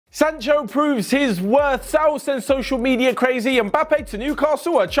Sancho proves his worth. Sal sends social media crazy. Mbappe to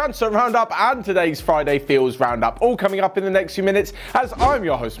Newcastle, a transfer roundup, and today's Friday Feels roundup. All coming up in the next few minutes as I'm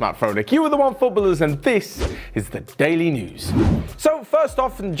your host, Matt Froelich. You are the Onefootballers, and this is the Daily News. So first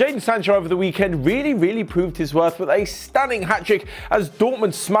off, Jadon Sancho over the weekend really proved his worth with a stunning hat-trick as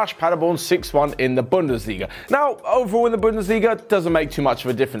Dortmund smashed Paderborn 6-1 in the Bundesliga. Now, overall in the Bundesliga, doesn't make too much of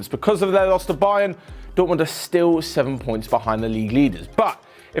a difference. Because of their loss to Bayern, Dortmund are still 7 points behind the league leaders. But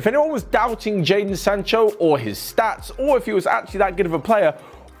if anyone was doubting Jadon Sancho or his stats, or if he was actually that good of a player,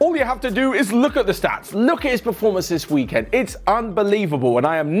 all you have to do is look at the stats. Look at his performance this weekend. It's unbelievable, and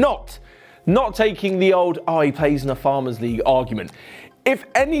I am not taking the old, oh, he plays in a Farmers League argument. If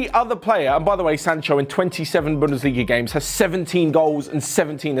any other player, and by the way, Sancho in 27 Bundesliga games has 17 goals and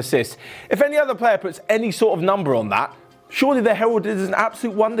 17 assists. If any other player puts any sort of number on that, surely they're heralded as an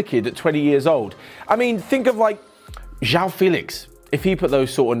absolute wonder kid at 20 years old. I mean, think of like João Felix. If he put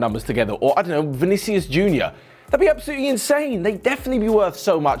those sort of numbers together, or I don't know, Vinicius Jr., that'd be absolutely insane. They'd definitely be worth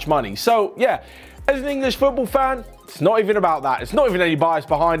so much money. So yeah, as an English football fan, it's not even about that. It's not even any bias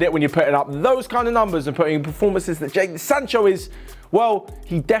behind it when you're putting up those kind of numbers and putting in performances that Jadon Sancho is. Well,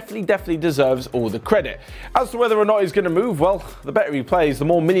 he definitely deserves all the credit. As to whether or not he's going to move, well, the better he plays, the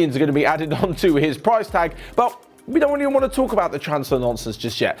more millions are going to be added onto his price tag. But we don't even want to talk about the transfer nonsense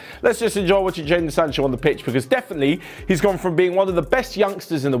just yet. Let's just enjoy watching Jadon Sancho on the pitch, because definitely he's gone from being one of the best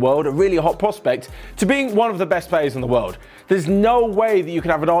youngsters in the world, a really hot prospect, to being one of the best players in the world. There's no way that you can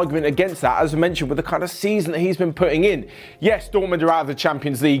have an argument against that, as I mentioned, with the kind of season that he's been putting in. Yes, Dortmund are out of the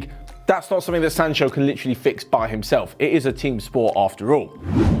Champions League. That's not something that Sancho can literally fix by himself. It is a team sport after all.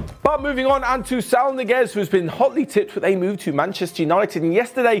 But moving on, and to Sal Niguez, who's been hotly tipped with a move to Manchester United, and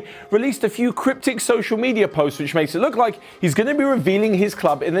yesterday released a few cryptic social media posts which makes it look like he's going to be revealing his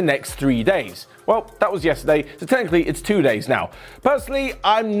club in the next 3 days. Well, that was yesterday, so technically it's 2 days now. Personally,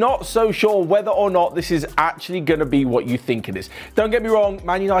 I'm not so sure whether or not this is actually going to be what you think it is. Don't get me wrong,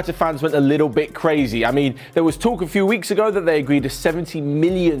 Man United fans went a little bit crazy. I mean, there was talk a few weeks ago that they agreed a £70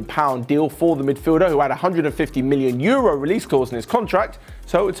 million deal for the midfielder, who had a €150 million release clause in his contract,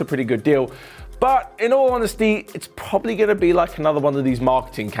 so it's a pretty good deal. But in all honesty, it's probably going to be like another one of these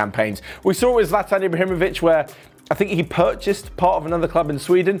marketing campaigns. We saw it with Zlatan Ibrahimovic, where I think he purchased part of another club in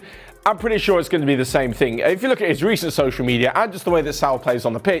Sweden. I'm pretty sure it's going to be the same thing. If you look at his recent social media and just the way that Sal plays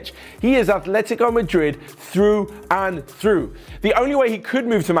on the pitch, he is Atletico Madrid through and through. The only way he could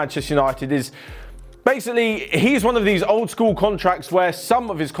move to Manchester United is basically, he's one of these old school contracts where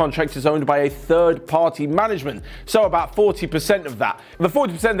some of his contract is owned by a third party management. So about 40% of that. The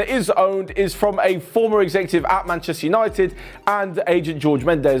 40% that is owned is from a former executive at Manchester United and agent George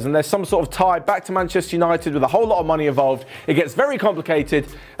Mendes. And there's some sort of tie back to Manchester United with a whole lot of money involved. It gets very complicated.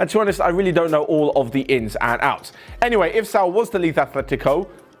 And to be honest, I really don't know all of the ins and outs. Anyway, if Sal was to leave Atletico,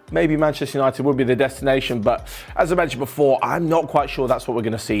 maybe Manchester United would be the destination, but as I mentioned before, I'm not quite sure that's what we're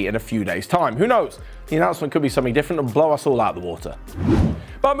going to see in a few days' time. Who knows? The announcement could be something different and blow us all out of the water.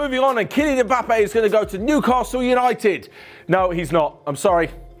 But moving on, and Kylian Mbappe is going to go to Newcastle United. No, he's not. I'm sorry.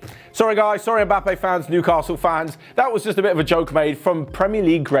 Sorry guys, sorry Mbappe fans, Newcastle fans. That was just a bit of a joke made from Premier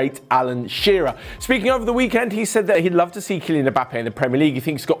League great Alan Shearer. Speaking over the weekend, he said that he'd love to see Kylian Mbappe in the Premier League. He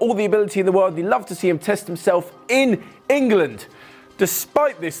thinks he's got all the ability in the world. He'd love to see him test himself in England.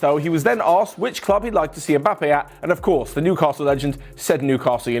 Despite this, though, he was then asked which club he'd like to see Mbappe at, and of course, the Newcastle legend said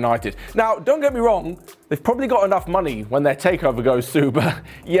Newcastle United. Now, don't get me wrong, they've probably got enough money when their takeover goes through, but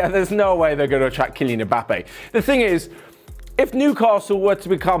yeah, there's no way they're going to attract Kylian Mbappe. The thing is, if Newcastle were to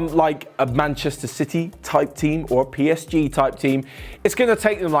become like a Manchester City type team or a PSG type team, it's going to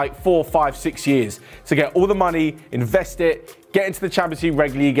take them like 4, 5, 6 years to get all the money, invest it, get into the Champions League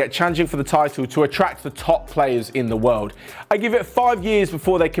regularly, get challenging for the title to attract the top players in the world. I give it 5 years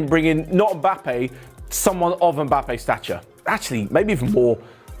before they can bring in, not Mbappe, someone of Mbappe's stature. Actually, maybe even more.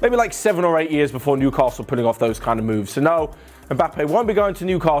 Maybe like 7 or 8 years before Newcastle putting off those kind of moves. So no, Mbappe won't be going to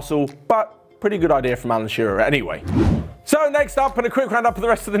Newcastle, but pretty good idea from Alan Shearer anyway. So next up, and a quick roundup of the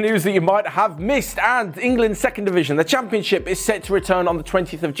rest of the news that you might have missed. And England's second division, the Championship, is set to return on the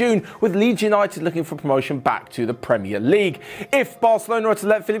 20th of June, with Leeds United looking for promotion back to the Premier League. If Barcelona are to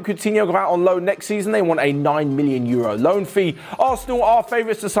let Philippe Coutinho go out on loan next season, they want a €9 million loan fee. Arsenal are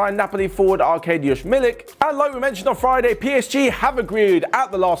favourites to sign Napoli forward Arkadiusz Milik. And like we mentioned on Friday, PSG have agreed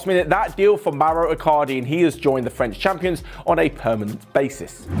at the last minute that deal for Mauro Icardi, and he has joined the French champions on a permanent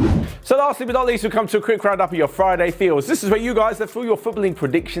basis. So lastly but not least, we come to a quick roundup of your Friday Feels. This This is where you guys left all your footballing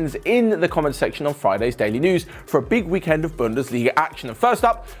predictions in the comment section on Friday's Daily News for a big weekend of Bundesliga action. And first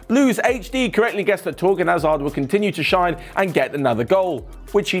up, Blues HD correctly guessed that Torgan Hazard will continue to shine and get another goal,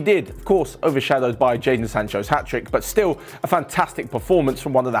 which he did, of course, overshadowed by Jadon Sancho's hat-trick, but still a fantastic performance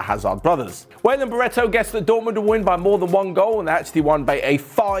from one of the Hazard brothers. Waylon Barreto guessed that Dortmund would win by more than one goal, and they actually won by a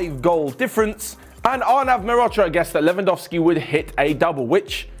 5-goal difference. And Arnav Mirotra guessed that Lewandowski would hit a double,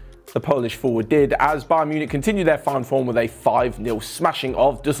 which the Polish forward did, as Bayern Munich continued their fine form with a 5-0 smashing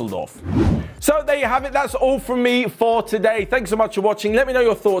of Dusseldorf. So there you have it. That's all from me for today. Thanks so much for watching. Let me know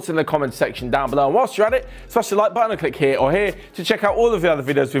your thoughts in the comments section down below. And whilst you're at it, smash the like button and click here or here to check out all of the other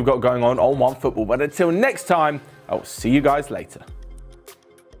videos we've got going on OneFootball. But until next time, I'll see you guys later.